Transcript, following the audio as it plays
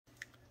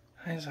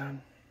Hi,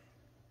 Zone.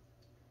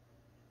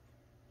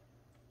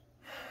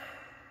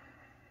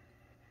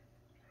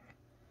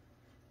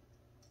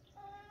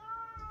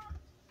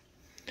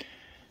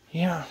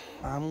 Yeah,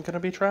 I'm gonna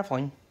be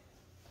traveling.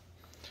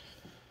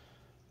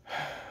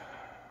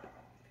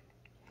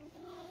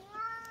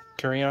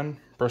 Carry on,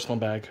 personal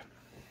bag.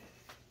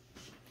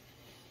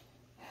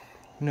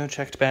 No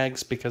checked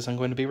bags because I'm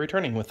going to be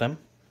returning with them.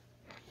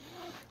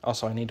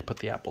 Also, I need to put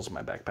the apples in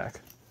my backpack.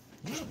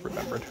 Just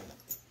remembered.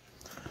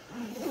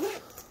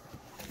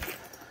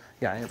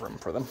 Yeah, I have room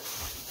for them.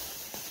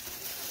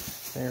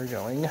 They're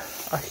going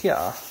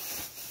here.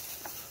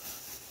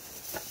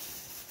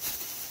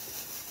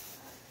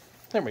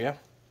 There we go.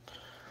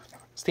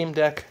 Steam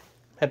Deck,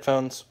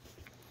 headphones.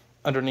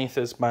 Underneath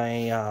is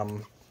my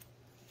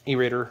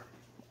e-reader,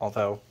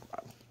 although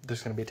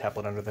there's going to be a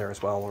tablet under there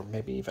as well, or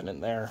maybe even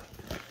in there.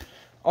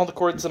 All the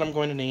cords that I'm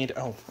going to need.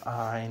 Oh,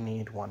 I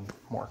need one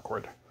more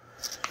cord.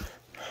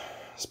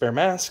 Spare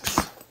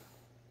masks.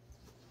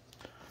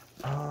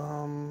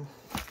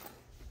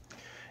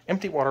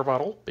 Empty water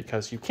bottle,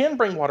 because you can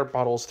bring water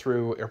bottles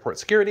through airport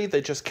security,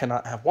 they just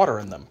cannot have water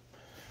in them.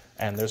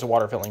 And there's a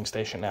water filling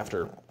station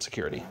after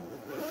security.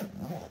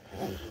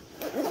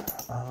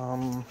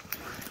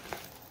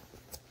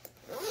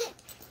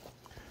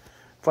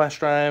 Flash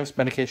drives,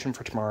 medication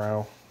for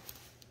tomorrow.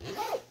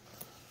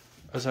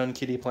 A Zone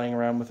kitty playing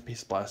around with a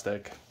piece of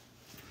plastic.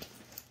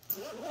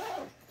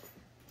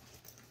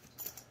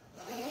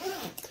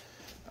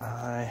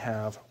 I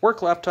have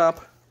work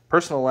laptop,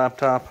 personal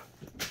laptop,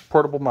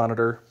 portable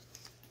monitor,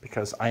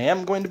 because I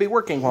am going to be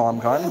working while I'm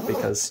gone,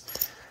 because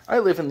I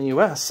live in the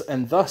US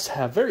and thus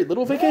have very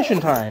little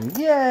vacation time.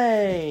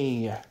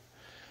 Yay!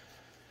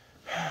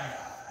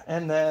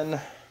 And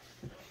then,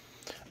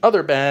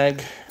 other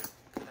bag.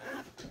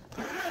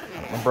 I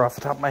don't remember off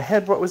the top of my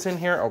head what was in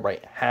here. Oh,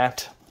 right,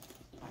 hat.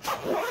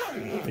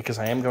 Because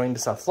I am going to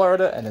South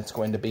Florida and it's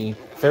going to be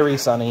very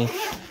sunny.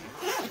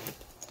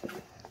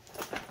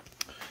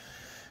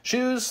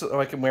 Shoes, so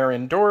I can wear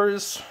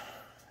indoors.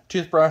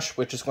 Toothbrush,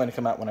 which is going to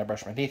come out when I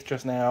brush my teeth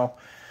just now.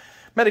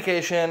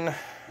 Medication.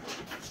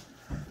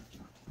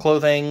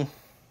 Clothing.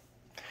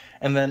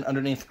 And then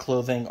underneath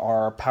clothing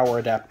are power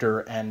adapter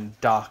and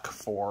dock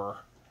for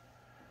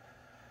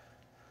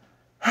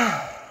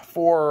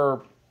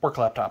work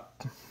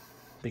laptop.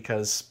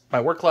 Because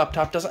my work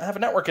laptop doesn't have a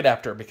network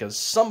adapter, because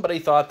somebody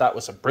thought that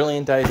was a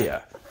brilliant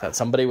idea. That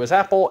somebody was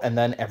Apple, and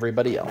then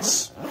everybody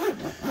else.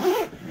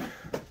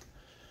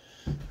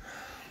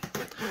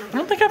 I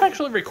don't think I've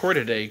actually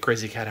recorded a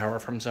Crazy Cat Hour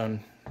from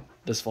Zone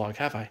this vlog,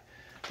 have I?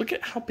 Look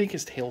at how big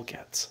his tail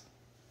gets.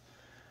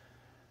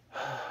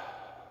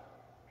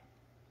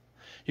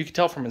 You can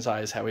tell from his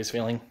eyes how he's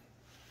feeling.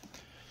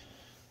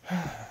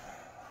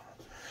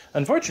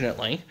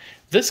 Unfortunately,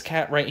 this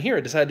cat right here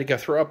decided to go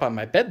throw up on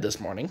my bed this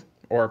morning,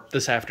 or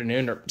this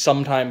afternoon, or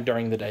sometime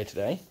during the day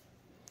today.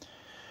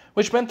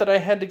 Which meant that I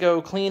had to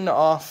go clean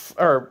off,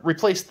 or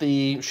replace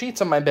the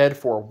sheets on my bed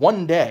for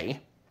 1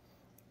 day,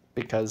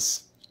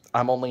 because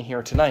I'm only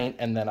here tonight,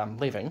 and then I'm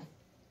leaving.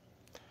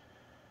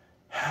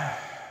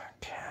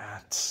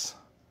 Cats.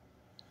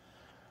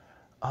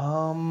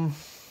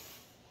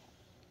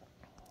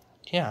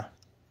 Yeah.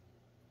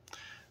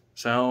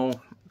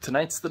 So,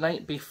 tonight's the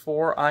night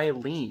before I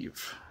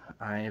leave.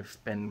 I've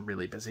been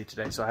really busy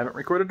today, so I haven't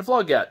recorded a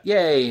vlog yet.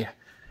 Yay!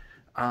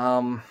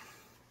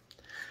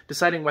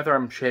 Deciding whether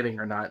I'm shaving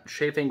or not.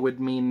 Shaving would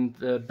mean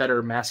the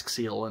better mask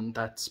seal, and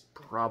that's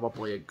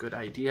probably a good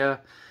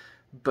idea.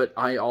 But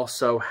I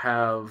also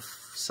have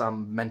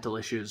some mental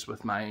issues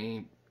with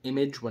my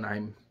image when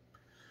I'm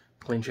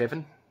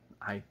clean-shaven.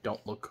 I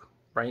don't look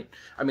right.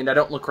 I mean, I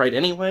don't look right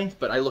anyway,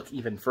 but I look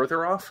even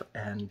further off,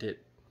 and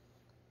it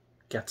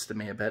gets to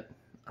me a bit.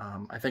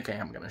 I think I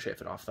am going to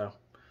shave it off, though.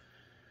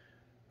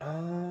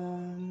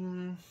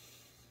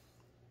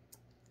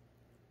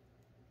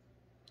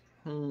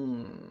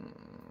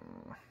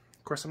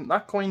 Of course, I'm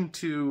not going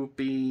to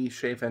be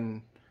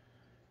shaven...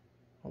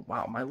 Oh,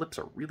 wow, my lips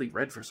are really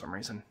red for some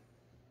reason.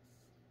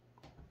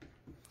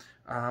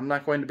 I'm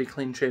not going to be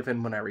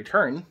clean-shaven when I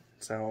return,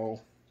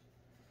 so...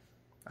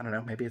 I don't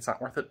know, maybe it's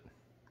not worth it.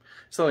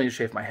 Still need to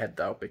shave my head,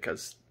 though,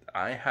 because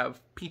I have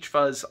peach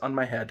fuzz on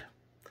my head.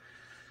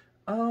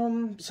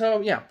 So,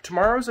 yeah,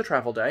 tomorrow's a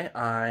travel day.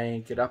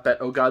 I get up at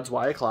oh God's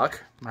Y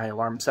o'clock. My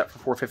alarm's set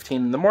for 4:15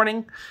 in the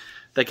morning.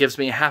 That gives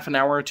me half an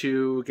hour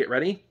to get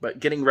ready, but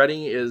getting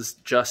ready is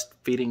just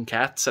feeding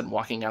cats and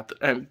walking out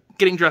the...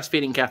 getting dressed,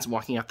 feeding cats, and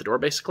walking out the door,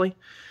 basically.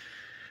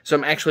 So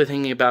I'm actually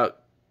thinking about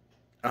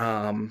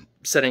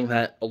setting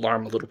that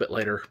alarm a little bit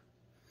later.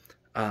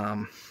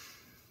 Cab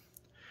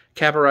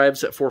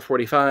arrives at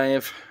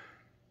 4:45.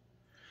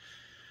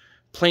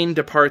 Plane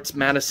departs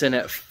Madison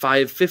at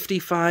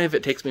 5:55.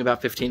 It takes me about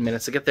 15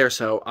 minutes to get there,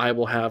 so I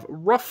will have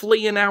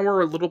roughly an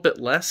hour, a little bit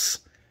less.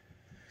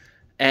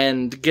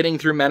 And getting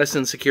through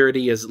Madison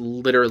security is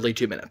literally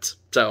 2 minutes.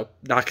 So,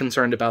 not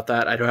concerned about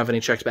that. I don't have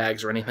any checked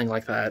bags or anything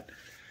like that.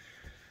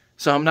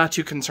 So I'm not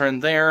too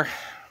concerned there.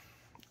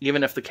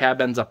 Even if the cab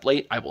ends up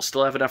late, I will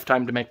still have enough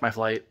time to make my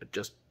flight. It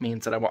just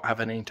means that I won't have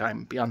any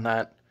time beyond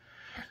that.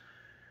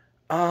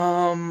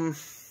 I'm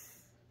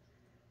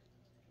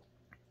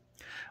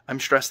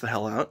stressed the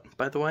hell out,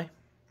 by the way.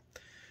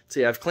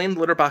 See, I've cleaned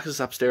litter boxes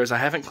upstairs. I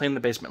haven't cleaned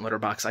the basement litter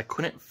box. I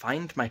couldn't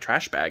find my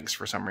trash bags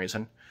for some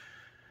reason.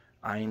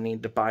 I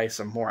need to buy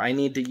some more. I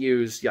need to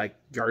use, like,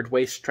 yard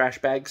waste trash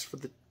bags for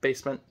the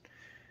basement.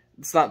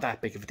 It's not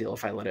that big of a deal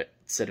if I let it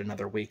sit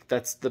another week.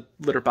 That's the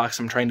litter box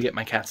I'm trying to get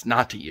my cats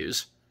not to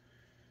use.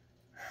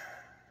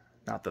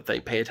 Not that they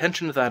pay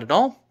attention to that at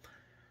all.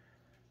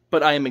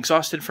 But I am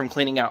exhausted from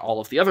cleaning out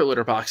all of the other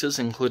litter boxes,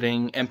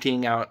 including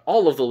emptying out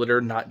all of the litter,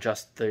 not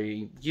just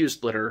the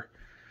used litter,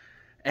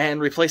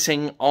 and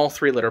replacing all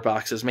 3 litter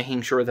boxes,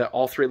 making sure that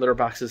all 3 litter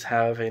boxes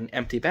have an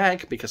empty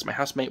bag, because my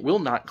housemate will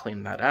not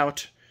clean that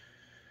out.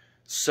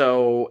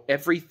 So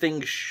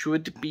everything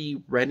should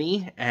be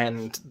ready,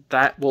 and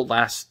that will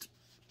last,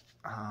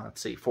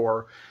 let's see,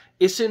 for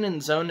Isin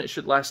and Zone it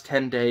should last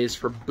 10 days,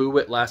 for Boo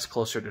it lasts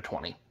closer to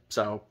 20.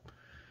 So,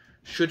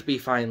 should be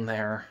fine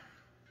there.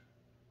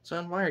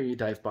 Zone, why are you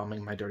dive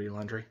bombing my dirty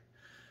laundry?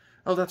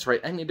 Oh, that's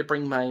right, I need to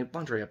bring my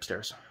laundry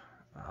upstairs.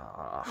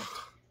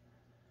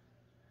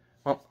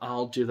 Well,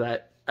 I'll do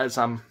that as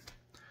I'm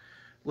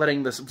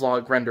letting this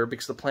vlog render,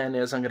 because the plan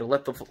is I'm going to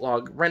let the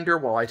vlog render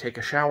while I take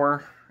a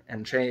shower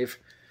and shave,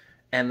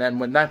 and then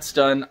when that's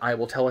done, I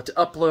will tell it to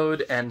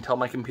upload and tell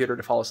my computer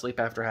to fall asleep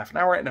after half an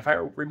hour, and if I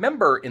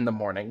remember in the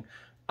morning,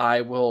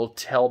 I will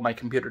tell my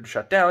computer to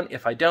shut down.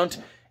 If I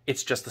don't,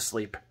 it's just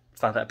asleep.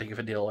 It's not that big of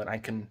a deal, and I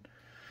can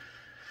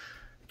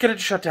get it to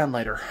shut down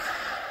later.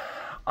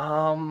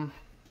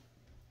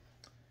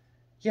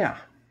 Yeah.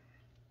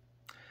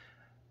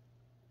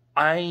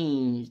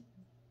 I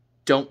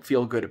don't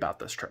feel good about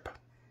this trip.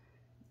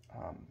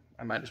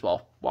 I might as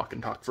well walk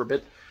and talk for a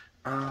bit.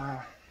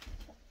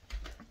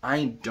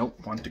 I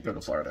don't want to go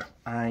to Florida.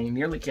 I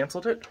nearly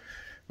canceled it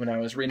when I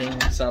was reading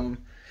some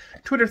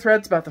Twitter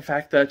threads about the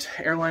fact that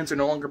airlines are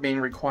no longer being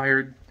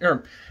required,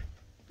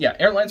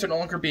 airlines are no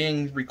longer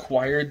being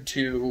required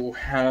to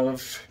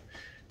have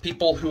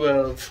people who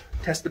have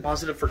tested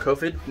positive for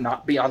COVID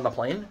not be on the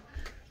plane.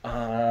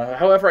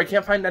 However, I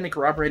can't find any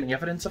corroborating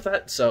evidence of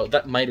that, so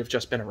that might have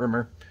just been a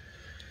rumor.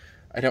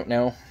 I don't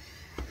know.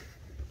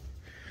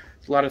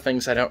 There's a lot of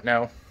things I don't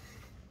know.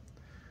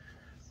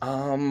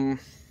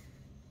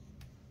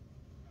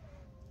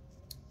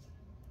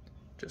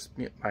 Just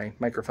mute my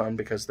microphone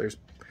because there's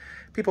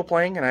people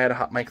playing and I had a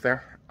hot mic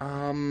there.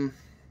 Hi,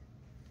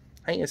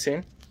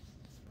 Yassine.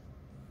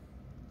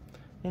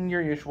 In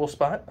your usual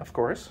spot, of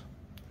course.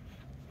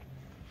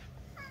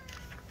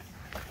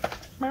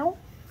 Meow.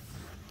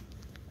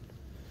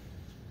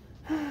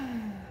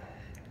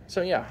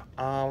 So yeah,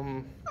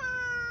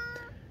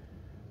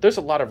 there's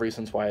a lot of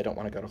reasons why I don't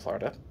want to go to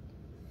Florida.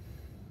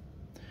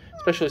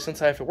 Especially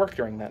since I have to work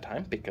during that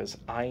time, because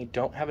I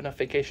don't have enough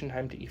vacation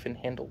time to even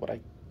handle what I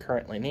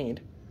currently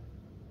need.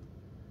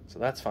 So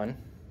that's fun.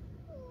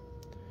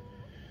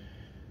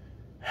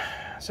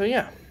 So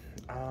yeah,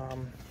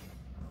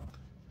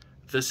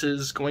 this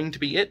is going to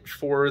be it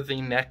for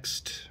the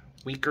next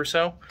week or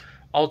so.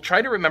 I'll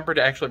try to remember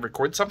to actually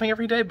record something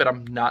every day, but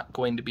I'm not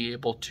going to be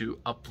able to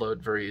upload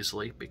very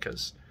easily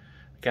because,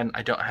 again,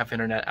 I don't have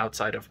internet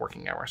outside of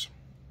working hours.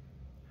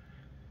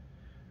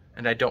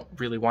 And I don't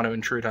really want to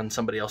intrude on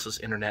somebody else's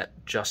internet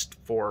just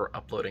for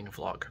uploading a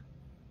vlog.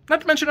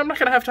 Not to mention, I'm not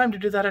going to have time to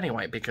do that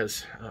anyway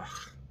because,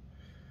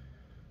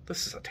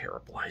 this is a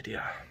terrible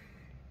idea.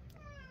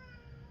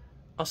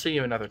 I'll see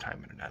you another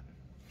time, internet.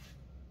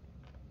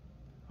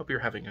 Hope you're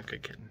having a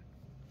good kitten.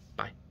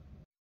 Bye.